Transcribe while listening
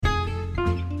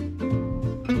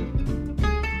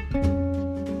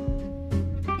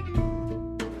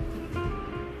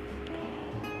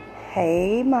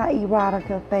Hey, my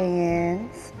erotica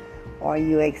fans. Are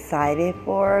you excited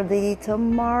for the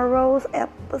tomorrow's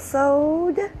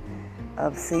episode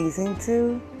of season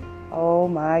 2? Oh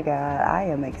my God, I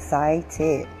am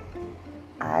excited.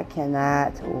 I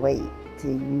cannot wait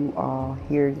till you all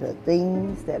hear the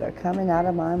things that are coming out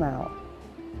of my mouth.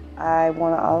 I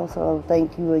want to also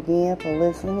thank you again for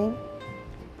listening.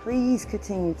 Please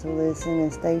continue to listen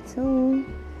and stay tuned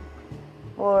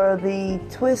for the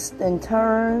twists and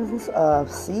turns of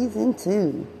season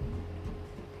 2.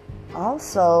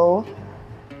 Also,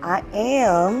 I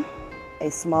am a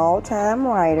small-time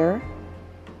writer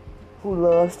who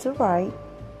loves to write,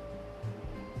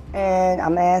 and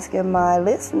I'm asking my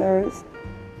listeners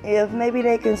if maybe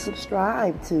they can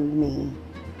subscribe to me.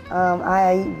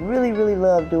 I really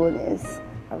love doing this.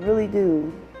 I really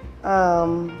do.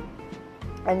 And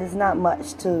it's not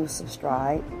much to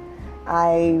subscribe.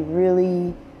 I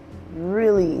really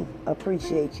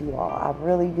appreciate you all. I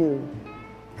really do.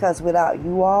 Because without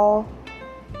you all,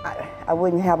 I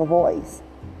wouldn't have a voice.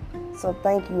 So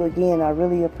thank you again. I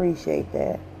really appreciate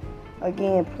that.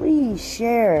 Again, please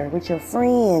share with your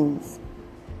friends,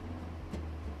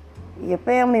 your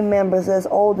family members that's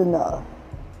old enough.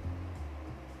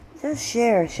 Just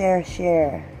share.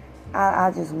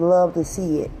 I just love to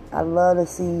see it. I love to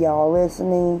see y'all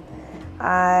listening.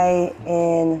 I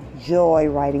enjoy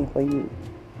writing for you.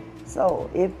 So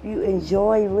if you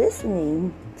enjoy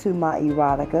listening to my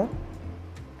erotica,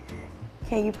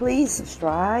 can you please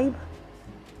subscribe?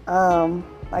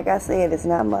 Like I said, it's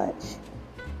not much.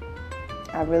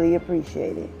 I really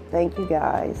appreciate it. Thank you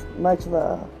guys. Much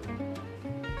love.